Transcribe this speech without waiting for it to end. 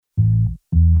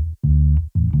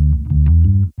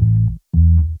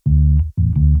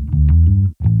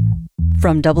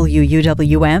From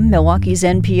WUWM, Milwaukee's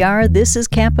NPR, this is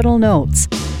Capitol Notes,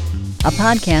 a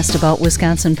podcast about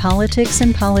Wisconsin politics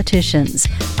and politicians.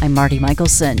 I'm Marty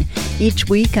Michelson. Each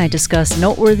week I discuss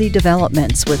noteworthy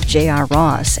developments with J.R.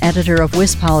 Ross, editor of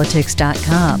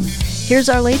WisPolitics.com. Here's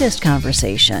our latest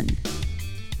conversation.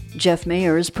 Jeff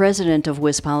Mayers, president of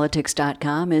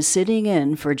WisPolitics.com, is sitting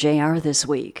in for J.R. this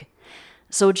week.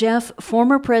 So, Jeff,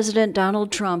 former President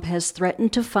Donald Trump has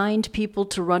threatened to find people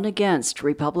to run against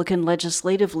Republican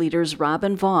legislative leaders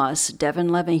Robin Vos, Devin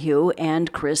LeMahieu,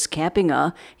 and Chris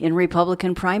Kapenga in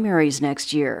Republican primaries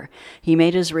next year. He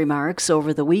made his remarks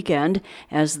over the weekend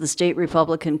as the state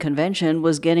Republican convention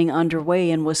was getting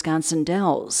underway in Wisconsin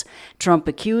Dells. Trump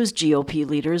accused GOP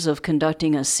leaders of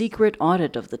conducting a secret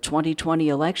audit of the 2020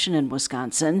 election in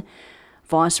Wisconsin.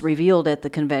 Vos revealed at the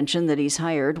convention that he's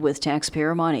hired, with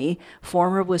taxpayer money,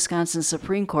 former Wisconsin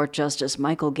Supreme Court Justice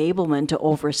Michael Gableman to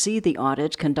oversee the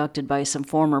audit conducted by some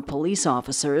former police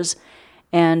officers,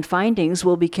 and findings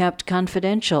will be kept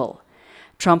confidential.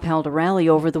 Trump held a rally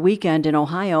over the weekend in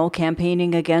Ohio,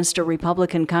 campaigning against a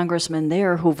Republican congressman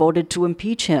there who voted to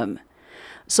impeach him.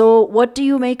 So what do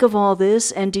you make of all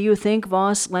this, and do you think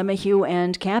Vos, LeMahieu,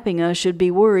 and Kapenga should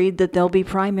be worried that they'll be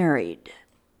primaried?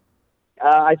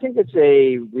 I think it's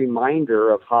a reminder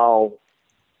of how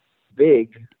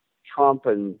big Trump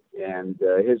and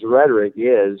his rhetoric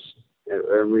is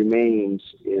remains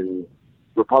in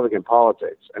Republican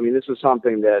politics. I mean, this is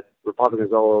something that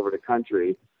Republicans all over the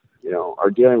country,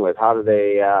 are dealing with. How do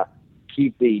they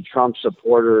keep the Trump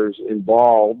supporters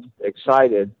involved,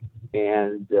 excited,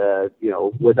 and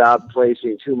without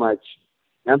placing too much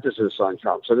emphasis on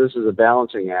Trump? So this is a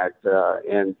balancing act,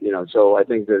 so I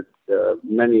think that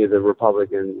many of the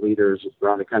Republican leaders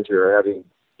around the country are having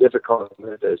difficulty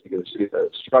with this. You can see the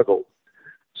struggle.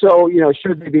 So,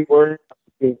 should they be worried about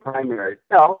being primary?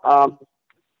 No. I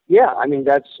mean,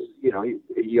 that's,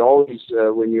 you always,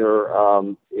 when you're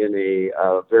in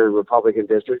a very Republican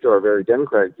district or a very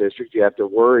Democratic district, you have to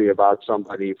worry about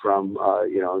somebody from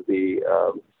the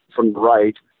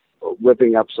right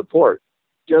whipping up support.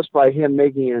 Just by him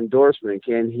making an endorsement,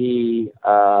 can he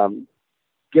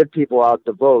get people out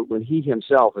to vote when he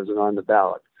himself isn't on the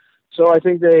ballot? So I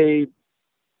think that's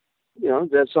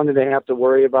something they have to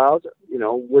worry about.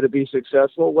 Would it be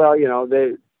successful? Well,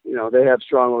 they have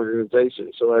strong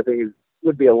organizations, so I think it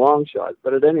would be a long shot.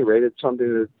 But at any rate, it's something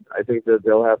that I think that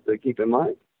they'll have to keep in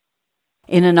mind.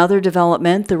 In another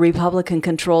development, the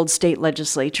Republican-controlled state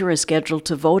legislature is scheduled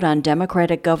to vote on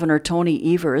Democratic Governor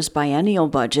Tony Evers' biennial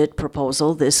budget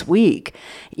proposal this week.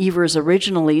 Evers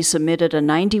originally submitted a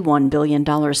 $91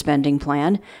 billion spending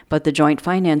plan, but the Joint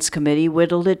Finance Committee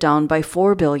whittled it down by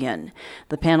 $4 billion.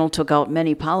 The panel took out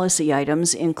many policy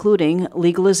items, including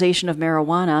legalization of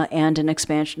marijuana and an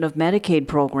expansion of Medicaid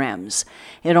programs.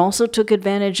 It also took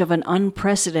advantage of an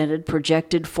unprecedented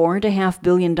projected $4.5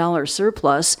 billion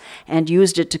surplus and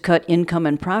used it to cut income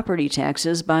and property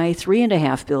taxes by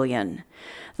 $3.5 billion.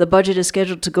 The budget is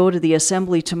scheduled to go to the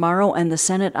Assembly tomorrow and the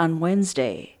Senate on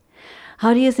Wednesday.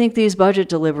 How do you think these budget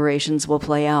deliberations will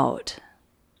play out?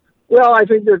 Well, I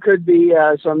think there could be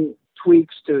some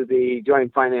tweaks to the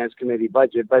Joint Finance Committee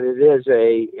budget, but it is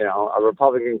a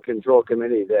Republican-controlled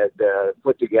committee that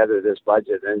put together this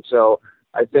budget, and so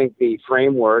I think the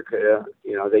framework, that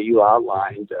you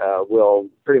outlined, will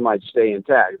pretty much stay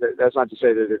intact. That's not to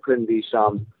say that there couldn't be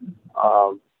some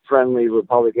friendly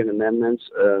Republican amendments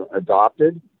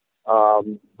adopted,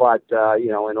 but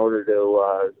in order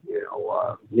to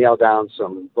nail down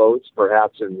some votes,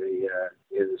 perhaps in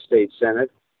the state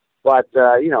Senate, but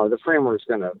the framework is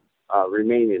going to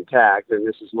remain intact, and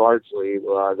this is largely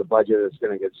the budget that's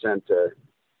going to get sent to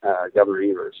Governor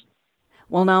Evers.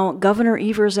 Well, now, Governor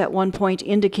Evers at one point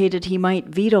indicated he might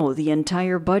veto the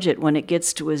entire budget when it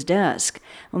gets to his desk.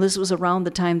 Well, this was around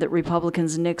the time that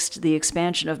Republicans nixed the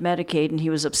expansion of Medicaid, and he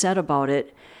was upset about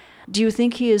it. Do you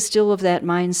think he is still of that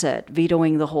mindset,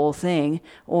 vetoing the whole thing,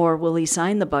 or will he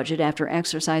sign the budget after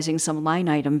exercising some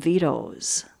line-item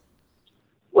vetoes?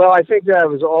 Well, I think that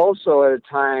was also at a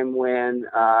time when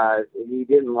he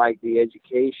didn't like the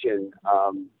education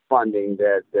funding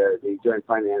that the Joint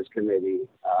Finance Committee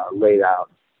laid out.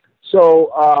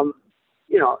 So,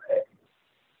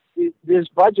 this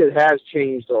budget has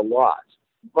changed a lot,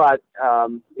 but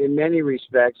in many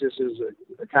respects, this is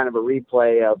a kind of a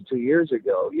replay of 2 years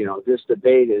ago. This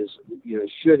debate is,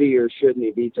 should he or shouldn't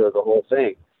he veto the whole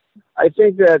thing? I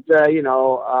think that,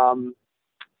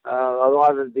 a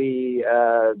lot of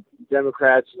the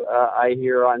Democrats I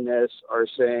hear on this are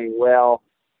saying, well,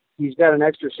 he's got an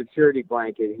extra security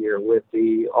blanket here with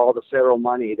all the federal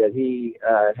money that he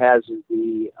has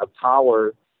the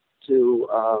power to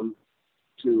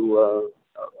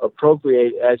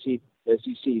appropriate as he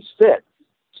sees fit.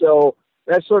 So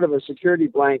that's sort of a security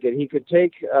blanket. He could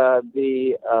take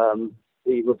the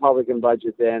Republican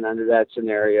budget then under that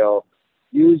scenario,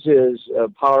 use his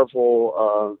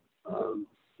powerful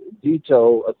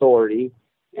veto authority,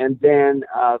 and then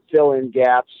fill in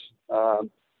gaps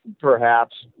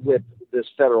perhaps with this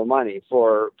federal money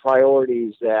for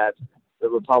priorities that the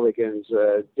Republicans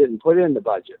didn't put in the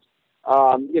budget.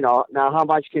 Now how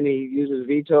much can he use his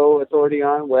veto authority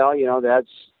on? Well,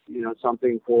 that's,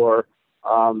 something for,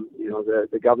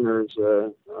 the governor's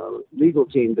legal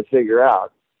team to figure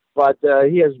out. But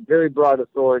he has very broad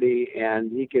authority,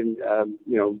 and he can,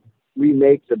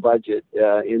 remake the budget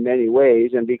in many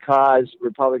ways. And because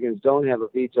Republicans don't have a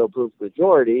veto-proof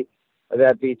majority,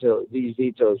 these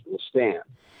vetoes will stand.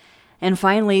 And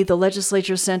finally, the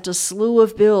legislature sent a slew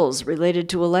of bills related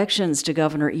to elections to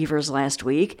Governor Evers last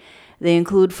week. They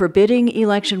include forbidding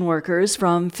election workers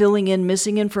from filling in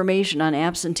missing information on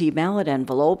absentee ballot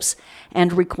envelopes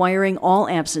and requiring all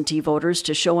absentee voters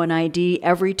to show an ID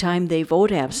every time they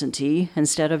vote absentee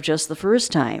instead of just the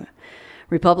first time.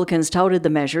 Republicans touted the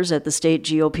measures at the state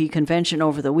GOP convention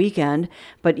over the weekend,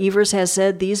 but Evers has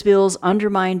said these bills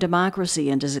undermine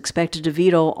democracy and is expected to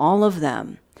veto all of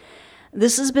them.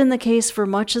 This has been the case for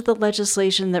much of the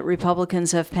legislation that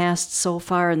Republicans have passed so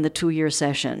far in the two-year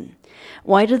session.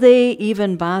 Why do they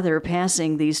even bother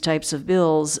passing these types of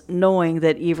bills, knowing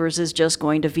that Evers is just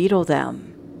going to veto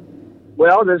them?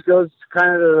 Well, this goes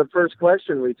kind of to the first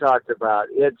question we talked about.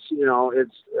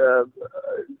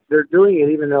 They're doing it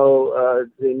even though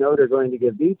they know they're going to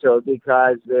get vetoed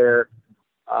because they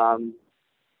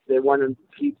want to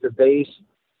keep the base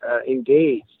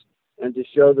engaged and to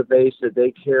show the base that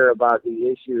they care about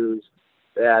the issues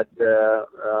that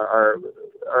are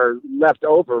left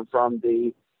over from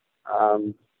the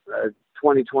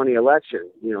 2020 election.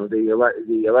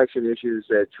 The election issues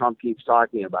that Trump keeps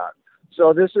talking about.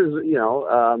 So this is,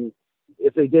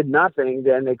 if they did nothing,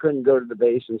 then they couldn't go to the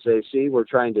base and say, see, we're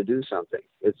trying to do something.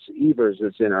 It's Evers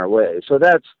that's in our way. So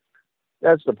that's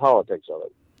the politics of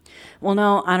it. Well,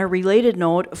 now, on a related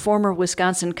note, former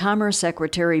Wisconsin Commerce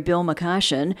Secretary Bill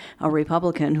McCoshen, a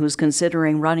Republican who's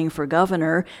considering running for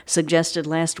governor, suggested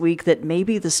last week that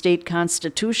maybe the state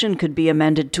constitution could be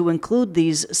amended to include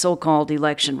these so-called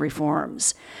election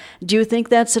reforms. Do you think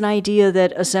that's an idea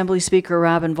that Assembly Speaker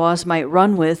Robin Vos might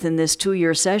run with in this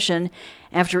two-year session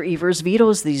after Evers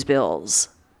vetoes these bills?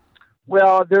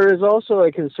 Well, there is also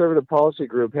a conservative policy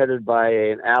group headed by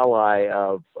an ally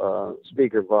of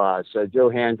Speaker Vos, Joe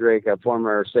Handrick, a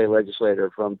former state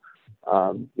legislator from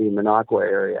the Minocqua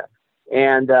area.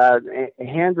 And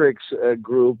Handrick's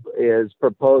group is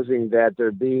proposing that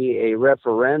there be a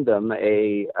referendum,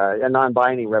 a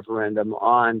non-binding referendum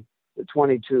on the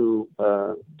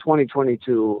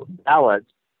 2022 ballot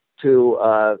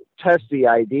to test the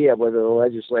idea of whether the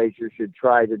legislature should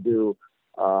try to do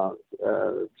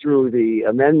through the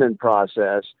amendment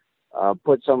process,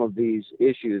 put some of these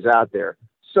issues out there.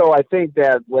 So I think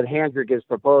that what Handrick is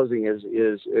proposing is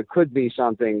it could be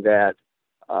something that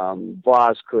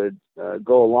Vos could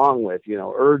go along with,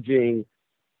 urging,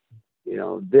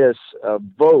 this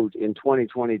vote in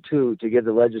 2022 to give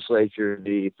the legislature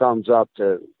the thumbs up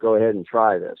to go ahead and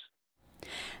try this.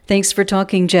 Thanks for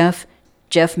talking, Jeff.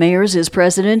 Jeff Mayers is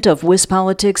president of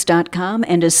WisPolitics.com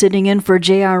and is sitting in for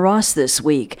J.R. Ross this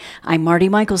week. I'm Marty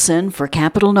Michelson for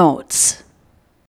Capitol Notes.